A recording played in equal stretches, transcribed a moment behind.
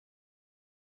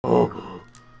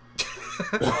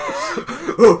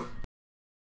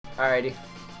Alrighty.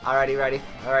 Alrighty, ready.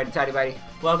 Alrighty, tidy buddy.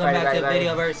 Welcome back to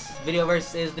Videoverse.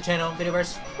 Videoverse is the channel.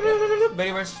 Videoverse.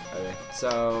 Videoverse. Okay,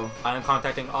 so I am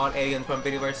contacting all aliens from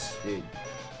Videoverse. dude,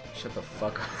 shut the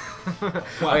fuck up.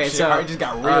 Wow, okay, shit, so I just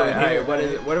got real in here.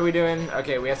 Alright, what are we doing?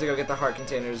 Okay, we have to go get the heart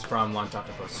containers From Lunch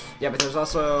Octopus. Yeah, but there's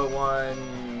also one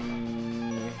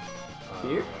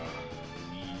here.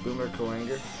 Boomer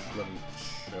Coanger. Let me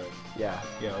check. Yeah.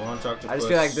 Yeah, Lunch Octopus. I just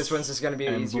feel like this one's just gonna be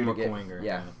easier to get. Coanger.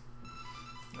 Yeah.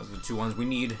 Those are the two ones we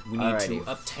need. We need to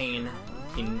obtain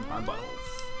in our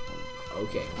buttholes.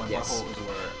 Okay. My butthole is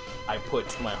where I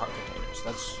put my heart containers.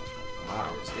 That's wow.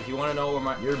 If you want to know where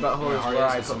my butthole is heart where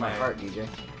I is put my heart, DJ.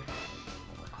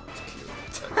 That's cute.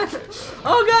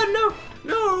 Oh God, no,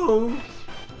 no!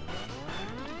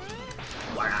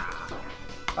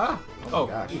 Ah! Oh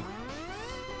my gosh. I'm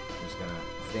just gonna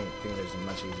think there's a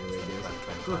much easier way to do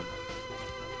this.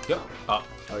 Yep. Oh.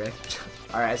 Okay.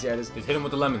 All right, I see how it is. Just hit him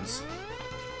with the lemons.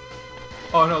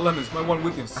 Oh no, lemons! My one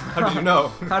weakness. How did you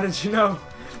know? How did you know?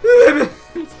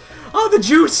 Lemons! Oh, the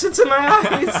juice! It's in my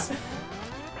eyes!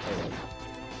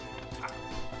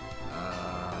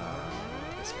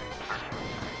 This guy.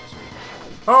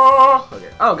 Oh! Okay.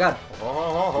 Oh, God.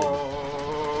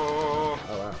 Oh,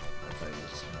 wow. I thought you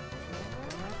just...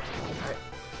 Alright.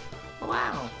 Oh,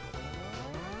 wow.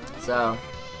 So,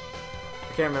 I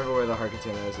can't remember where the heart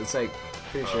container is. It's like...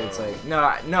 Pretty sure it's like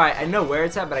I know where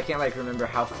it's at, but I can't like remember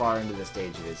how far into the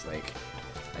stage it is. Like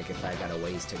if I got a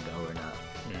ways to go or not.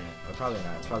 But probably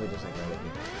not. It's probably just like right at me.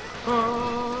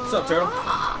 What's up, turtle?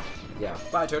 Yeah.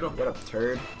 Bye, turtle. What up,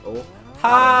 turd? Oh.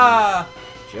 Ha!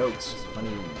 Jokes.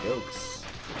 Funny jokes.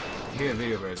 Here at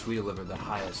Videoverse, we deliver the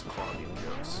highest quality of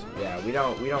jokes. Yeah, we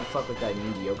don't fuck with that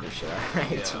mediocre shit.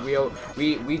 Alright. Yeah.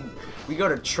 We go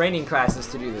to training classes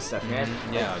to do this stuff, man.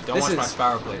 Yeah. Don't watch my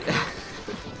Sparrow play.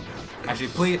 Actually,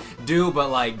 please do, but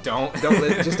like, don't.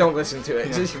 Just don't listen to it.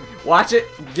 Yeah. Just watch it.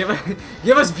 Give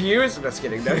us views. I'm just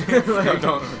kidding. Like, no,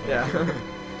 don't. Yeah.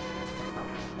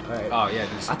 All right. Oh yeah.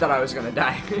 Just... I thought I was gonna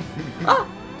die. Ah!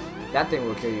 That thing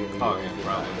will kill you immediately. Oh yeah, if you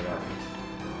probably. Look it up.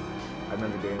 I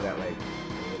remember doing that like a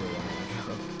little while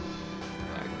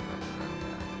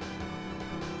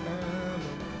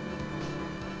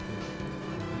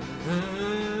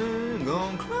ago.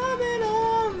 Gonna climb it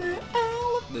on the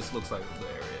elephant. This looks like the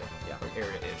area. Yeah, like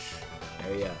area-ish.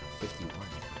 Area 51.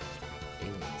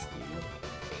 Aliens,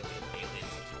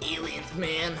 dude. Aliens,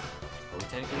 man. Are we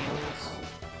technically aliens?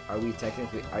 Are we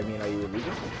technically? I mean, are you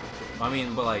illegal? I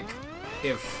mean, but like,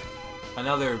 if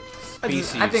another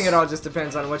species. I think it all just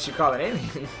depends on what you call an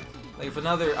alien. Like, if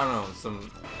another, I don't know,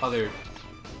 some other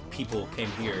people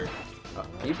came here.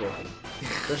 People?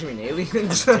 Don't you mean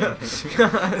aliens?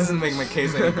 Doesn't make my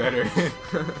case any better.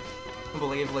 I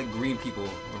believe like green people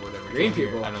or whatever. Green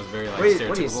people? Here. I know it's very like Wait, stereotypical.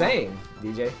 what are you saying,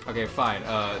 DJ? Okay, fine.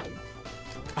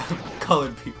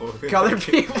 Colored people. Colored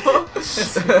people?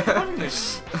 It's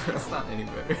not any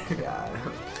better. Yeah.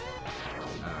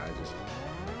 Just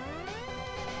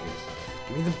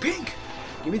give me the pink.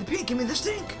 Give me the pink. Give me the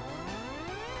stink.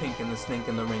 Pink and the stink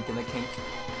and the rink and the kink.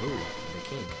 Ooh, the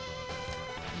kink.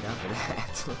 I'm down for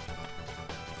that.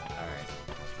 Alright.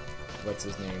 What's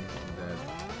his name? The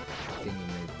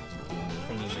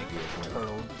thingy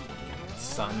turtle.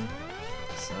 Son.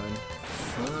 Son.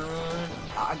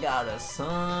 I got a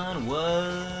son.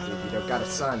 What? Dude, you don't got a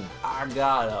son. I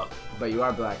got a. But you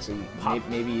are black, so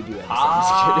maybe you do have a son.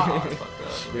 Ah,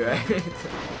 Just kidding. You're right.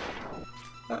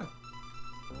 Huh.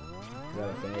 Is that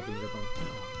a thing I can jump on?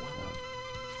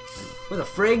 With a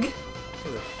frig?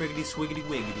 With a friggity swiggity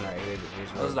wiggity. Alright,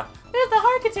 here's There's the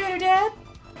heart container, Dad.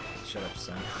 Shut up,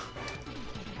 son.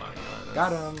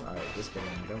 Got him. Alright, just kidding.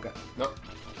 Don't got. Nope.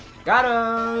 Got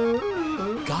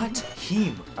him. Got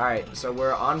him. Alright, so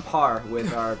we're on par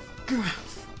with our.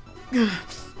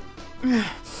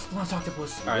 Lunch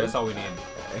Octopus. Alright, that's all we need.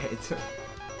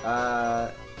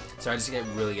 Alright. So I just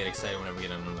really get excited whenever we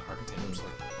get into the heart container. I'm just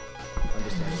like,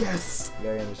 understandable. yes.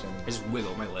 Very understandable. I just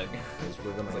wiggle my leg. Just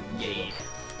wiggle my leg. Yay.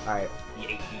 Alright.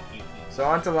 Yay. So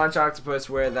on to Lunch Octopus,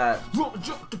 where that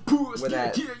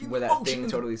thing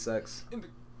totally sucks.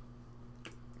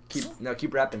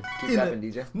 Keep rapping. Keep rapping,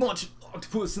 DJ. Lunch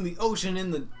Octopus in the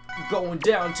ocean, going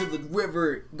down to the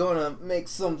river, gonna make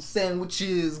some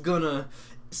sandwiches, gonna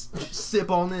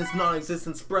sip on this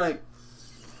non-existent Sprite.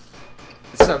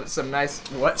 Some nice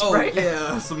what Sprite? Oh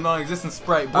yeah, some non-existent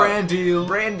Sprite. Brand deal.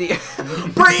 Brand deal.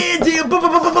 Brand deal.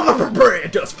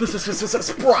 Brand deal.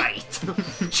 Sprite.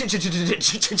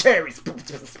 Cherry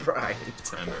Sprite.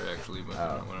 Cranberry actually, but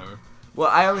whatever. Well,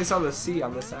 I only saw the C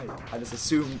on the side. I just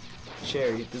assumed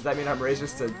cherry. Does that mean I'm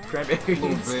racist to cranberries? A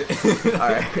little bit.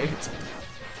 Alright.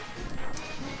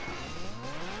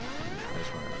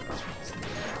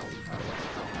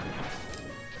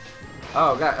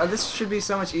 Oh god, oh, this should be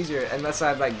so much easier unless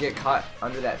I like get caught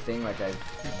under that thing like I've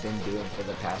been doing for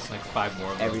the past Like 5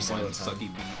 more of those every single one time. sucky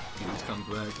beat dudes comes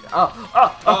back.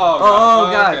 Oh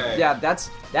god. Okay. Yeah, that's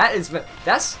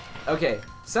okay.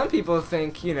 Some people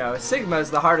think, you know,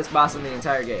 Sigma's the hardest boss in the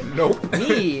entire game. Nope.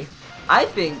 Me, I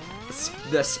think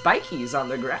the spikies on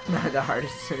the ground are the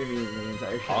hardest enemy in the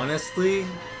entire game. Honestly,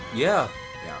 yeah.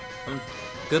 Yeah.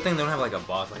 Good thing they don't have like a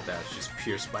boss like that. It's just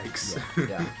pure spikes.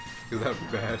 Yeah. Because that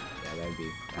would be bad. Yeah, that'd be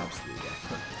absolutely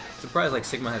death. Surprised like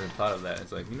Sigma hasn't thought of that.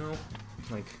 It's like, you know,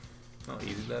 like how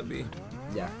easy that'd be.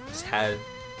 Yeah. Just had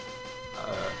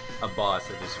a boss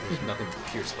that just was nothing but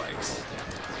pure spikes.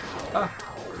 Oh.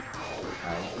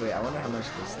 Alright, wait, I wonder how much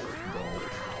this ball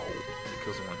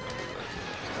Kills him one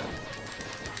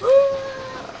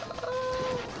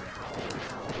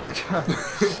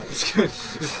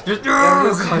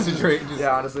Just concentrate. Just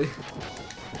Yeah, honestly.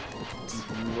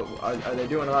 Are they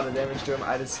doing a lot of damage to him?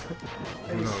 I just...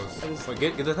 Who knows? Wait,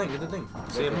 get the thing, get the thing.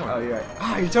 Say it more. Oh, you're right.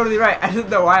 Oh, you're totally right. I didn't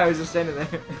know why I was just standing there.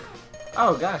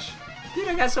 Oh, gosh. Dude,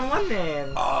 I got some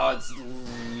one-man. Oh, it's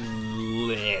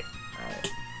lit. Alright.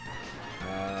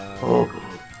 Oh,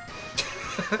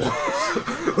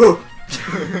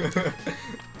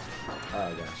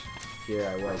 gosh. Here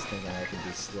I was thinking I could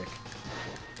be slick.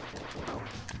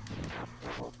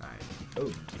 Alright. Oh.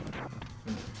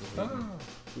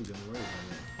 Ooh, don't worry about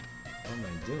it. What am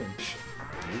I doing?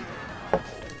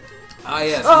 Ah,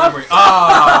 yes, Oh, memory.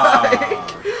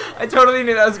 Ah! I totally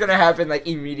knew that was gonna happen like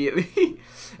immediately.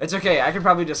 It's okay. I can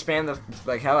probably just spam the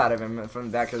like hell out of him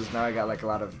from that because now I got like a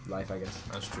lot of life, I guess.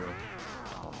 That's true.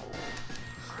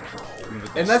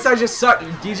 Unless I just suck,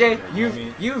 DJ.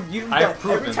 You've I have done,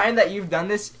 proven. every time that you've done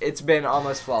this, it's been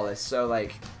almost flawless. So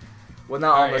like, well,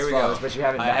 not Alright, almost here we flawless, go. but you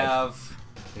haven't I died. have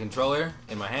the controller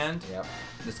in my hand. Yep.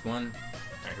 This one.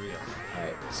 Alright, here we go. All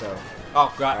right. So.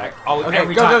 Oh god! Right. Okay,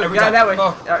 every go, time, go, every go time. that way.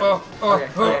 Oh, Okay.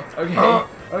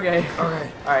 okay. All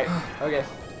right. Okay.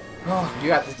 Oh, You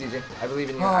got this, DJ. I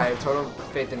believe in you. I have total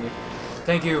faith in you.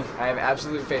 thank you. I have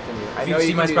absolute faith in you. I If know you see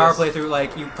can my do power this. playthrough,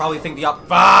 like you probably think the Okay.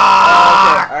 Fuck!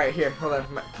 All right. Here. Hold on.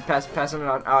 Pass him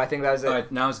on. Oh, I think that was it.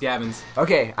 Alright, now it's Gavin's.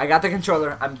 Okay. I got the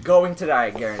controller. I'm going to die,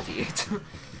 guaranteed.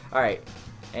 All right.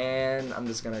 And I'm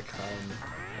just gonna come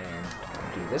and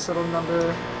do this little number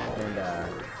and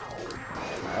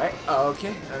all right. Oh,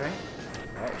 okay. All right.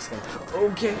 All right. Just gonna.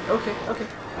 Okay. Okay. Okay.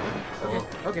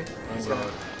 Okay. I'm just gonna.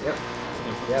 Yep.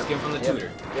 Just get him from the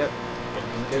tutor. Yep.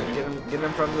 Get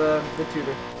him from the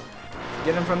tutor.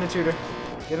 Get him from the tutor.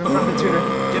 Get him from the tutor.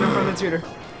 Get him from the tutor.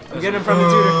 I'm getting him from the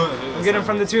tutor. I'm getting him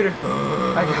from the tutor.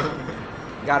 I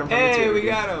got him from the tutor. Hey, we dude.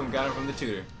 got him. Got him from the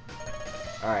tutor.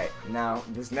 Alright, now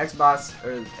this next boss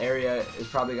or area is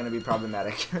probably gonna be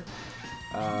problematic.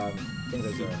 Things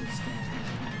are going.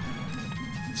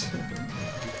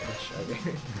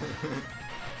 Okay.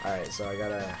 Alright, so I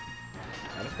got a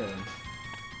thing.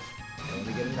 I want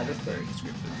to get another thing.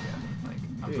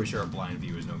 I'm Dude. pretty sure our blind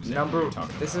viewers know exactly what you're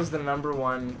talking This about. is the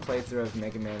 #1 playthrough of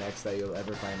Mega Man X that you'll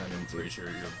ever find on I'm YouTube. pretty sure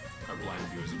our blind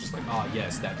viewers are just like, oh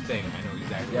yes, that thing. I know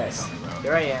exactly Yes, what you're talking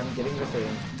here about. I am getting the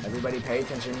thing. Everybody pay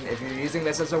attention. If you're using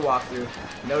this as a walkthrough,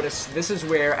 notice this is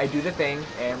where I do the thing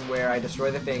and where I destroy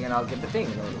the thing and I'll get the thing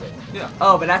in a little bit. Yeah.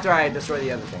 Oh, but after I destroy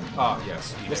the other thing. Oh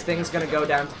yes. This thing's gonna go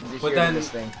down to But here then- to this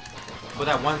thing. But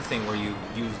that one thing where you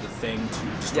use the thing to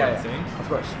destroy Yeah, the thing. of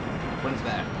course. When's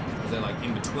that? Is that like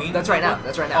in between? That's right now.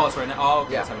 That's right now. Oh, it's right now. Oh,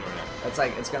 okay. Yeah. That's happening right now. That's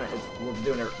like, we're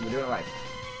doing it live.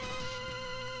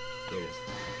 Here it is.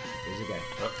 Here's the guy.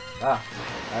 Oh. Ah,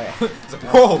 alright. It's like,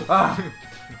 whoa! Ah.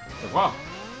 It's like, wow.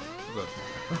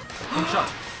 Good shot.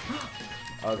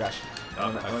 Oh gosh.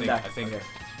 I'm I gonna think. die. I think. Okay.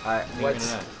 Alright, think I'm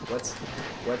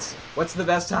gonna what's the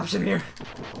best option here?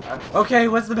 Okay,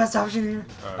 what's the best option here?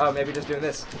 Alright. Oh, maybe just doing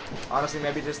this. Honestly,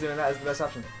 maybe just doing that is the best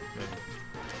option.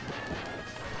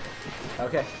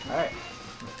 Okay, alright.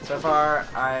 So far,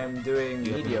 I'm doing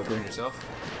You have mediocre. proven yourself.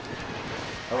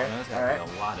 Okay, Oh, that's got alright. like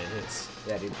a lot of hits.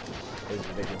 Yeah, dude. This is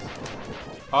ridiculous.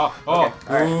 Oh, Okay,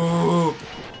 alright. Ooh.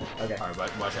 Okay. Alright, but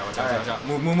watch out, watch out, Alright. watch out.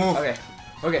 Move, move, move. Okay.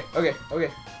 Okay.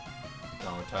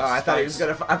 Don't touch Oh, I thought he was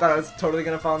spikes. I thought I was totally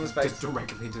gonna fall in the spikes. Just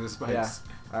directly to the spikes. Yeah.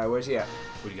 Alright, where's he at?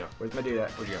 Where'd you go? Where's my dude at?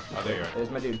 Where'd you go? Oh, there you are.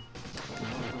 There's my dude.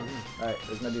 Alright,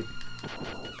 there's my dude.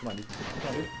 Come on, dude. Come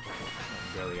on, dude.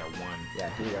 Barely got one. Yeah,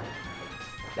 here we go.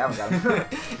 That one got him.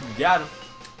 Got him.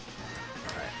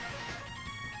 Alright.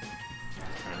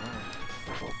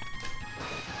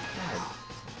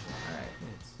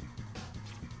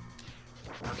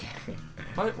 Alright. Okay.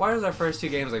 Why is our first two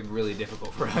games like really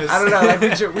difficult for us? I don't know.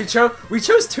 Like we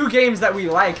chose two games that we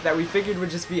like that we figured would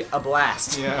just be a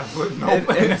blast. Yeah, but no.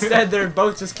 And instead, they're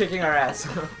both just kicking our ass.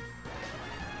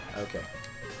 Okay.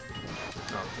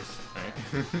 Oh, just alright.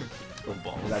 Go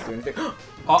balls. Does that do anything?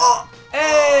 Oh!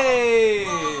 Hey!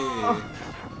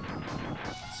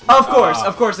 Of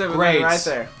course, it was Great. right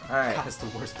there. All right. God, that's the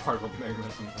worst part of Mega Man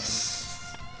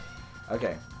sometimes.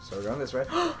 Okay, so we're going this way.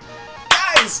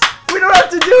 Guys, we don't have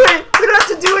to do it. We don't have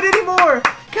to do it anymore.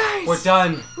 Guys, We're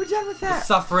done. We're done with The that.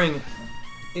 suffering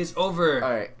is over.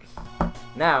 All right.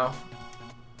 Now,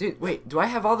 dude, wait. Do I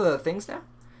have all the things now?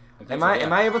 Am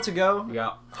I able to go? You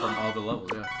got from all the levels,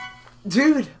 yeah.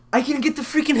 Dude, I can get the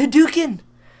freaking Hadouken.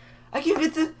 I can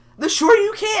get the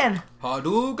Shoryuken.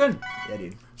 Hadouken! Yeah,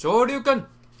 dude. Shoryuken!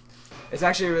 It's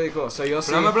actually really cool. So you'll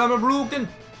see. Blama blama blooken!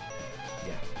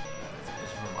 Yeah.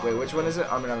 Wait, which one is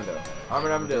it? Armored Armadillo.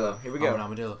 Armored Armadillo. Here we go.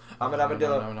 Armadillo. Armored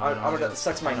Armadillo. Armored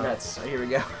sucks my nuts. Here we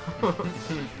go.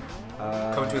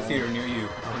 Coming to a theater near you.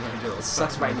 Armadillo. It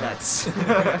sucks my nuts.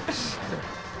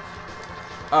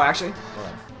 Oh, actually, hold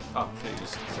on. Oh, okay, you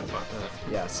just said fuck that.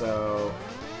 Yeah. So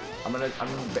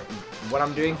what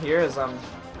I'm doing here is I'm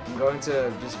going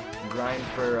to just grind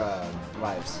for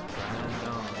lives.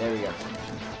 There we go.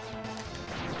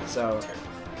 So,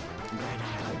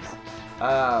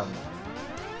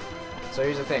 so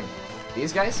here's the thing.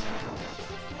 These guys,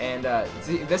 and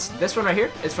see, this one right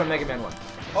here is from Mega Man 1.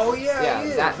 Oh yeah,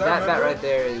 Yeah, that right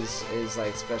there is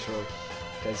like special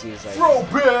because he's like.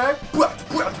 Throwback!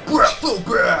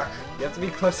 Throwback! You have to be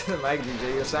close to the mic,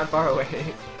 DJ. You sound far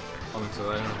away. Oh,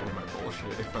 so I don't hear my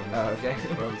bullshit if I'm Oh, okay.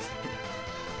 close.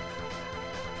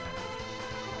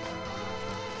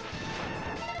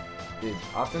 Dude,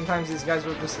 oftentimes these guys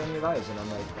will just send me lives, and I'm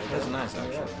like, okay, That's nice, send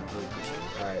me actually. lives. I really appreciate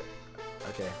it. Alright.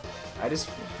 Okay. I just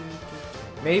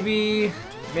maybe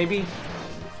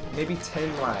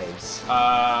 10 lives.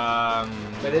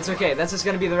 But it's okay. That's just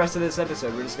gonna be the rest of this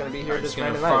episode. We're just gonna be here just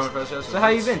grinding lives. So how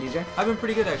you been, DJ? I've been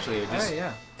pretty good actually. Just Alright,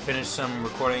 yeah. finished some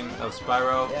recording of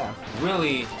Spyro. Yeah.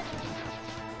 Really.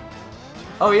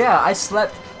 Oh yeah, I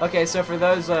slept. Okay, so for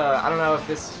those, I don't know if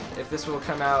this will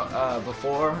come out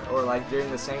before or like during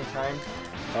the same time,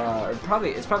 or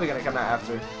it's probably gonna come out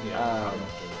after. Yeah.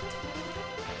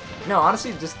 No,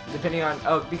 honestly, just depending on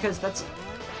because that's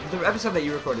the episode that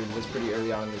you recorded was pretty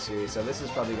early on in the series, so this is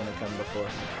probably gonna come before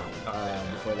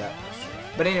that.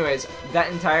 But anyways,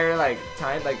 that entire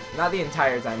time, not the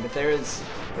entire time, but there's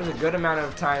a good amount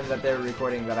of time that they were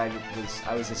recording that I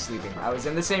was just sleeping. I was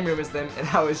in the same room as them, and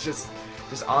I was just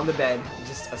on the bed,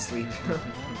 just asleep.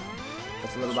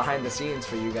 That's a little behind the scenes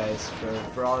for you guys,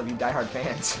 for all of you diehard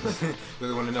fans.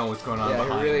 Really want to know what's going on Yeah,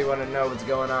 behind. who really want to know what's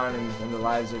going on in the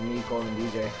lives of me, Cole, and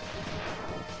DJ.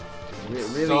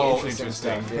 Really So interesting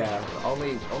stuff. interesting. Yeah,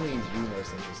 only you know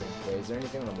it's interesting. Wait, is there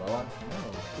anything on the low on?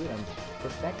 No, dude, I'm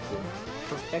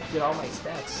perfected all my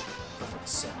stats. Perfect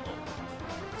sample.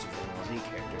 That's your Z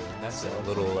character. And that's a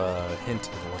little hint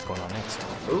of what's going on next.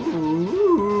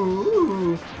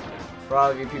 Ooh. For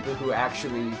all of you people who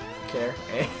actually care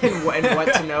and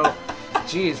want to know,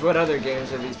 geez, what other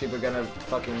games are these people gonna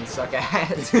fucking suck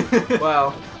at?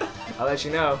 Well, I'll let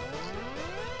you know.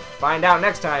 Find out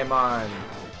next time on.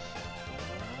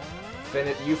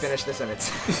 You finish the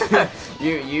sentence.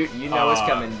 you know what's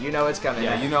coming. You know what's coming.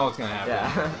 Yeah, you know what's gonna happen.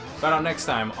 Yeah. Find out next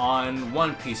time on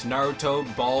One Piece Naruto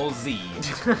Ball Z.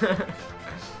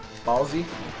 Ballsy. Ballsy.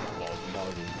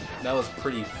 That was a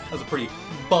pretty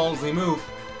ballsy move.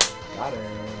 Got her.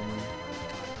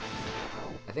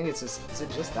 I think it's just. Is it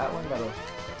just that one that'll? I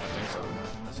think so.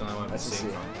 That's the only one I've Let's just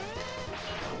seen see.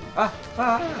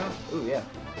 from. Ooh, yeah.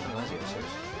 Oh, that's yours.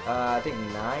 I think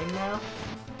 9 now. 9.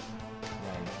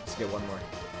 Let's get one more.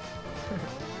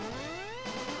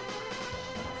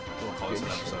 We'll call this an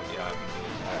episode. Yeah, I've been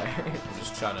good. Alright. I'm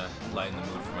just trying to lighten the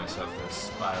mood for myself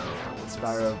because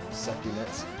Spyro sucked your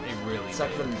nuts. It really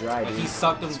Sucked did. them dry, Like, dude. he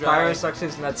sucked them dry. Spyro sucks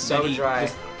his nuts Then so he dry.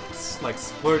 Just, like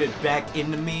splurted back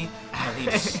into me, and he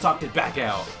just sucked it back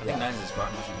out. I think Yeah. 9's as far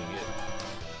as you can get.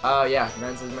 Oh yeah,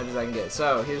 9's as much as I can get.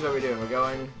 So here's what we're doing. We're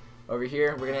going over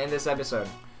here. We're gonna end this episode.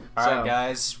 Alright,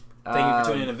 guys. Thank you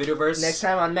for tuning in to Videoverse. Next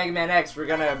time on Mega Man X, we're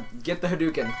gonna get the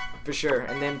Hadouken for sure,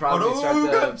 and then probably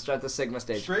start the Sigma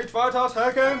stage. Street Fighter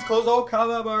seconds, close all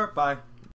caliber. Bye.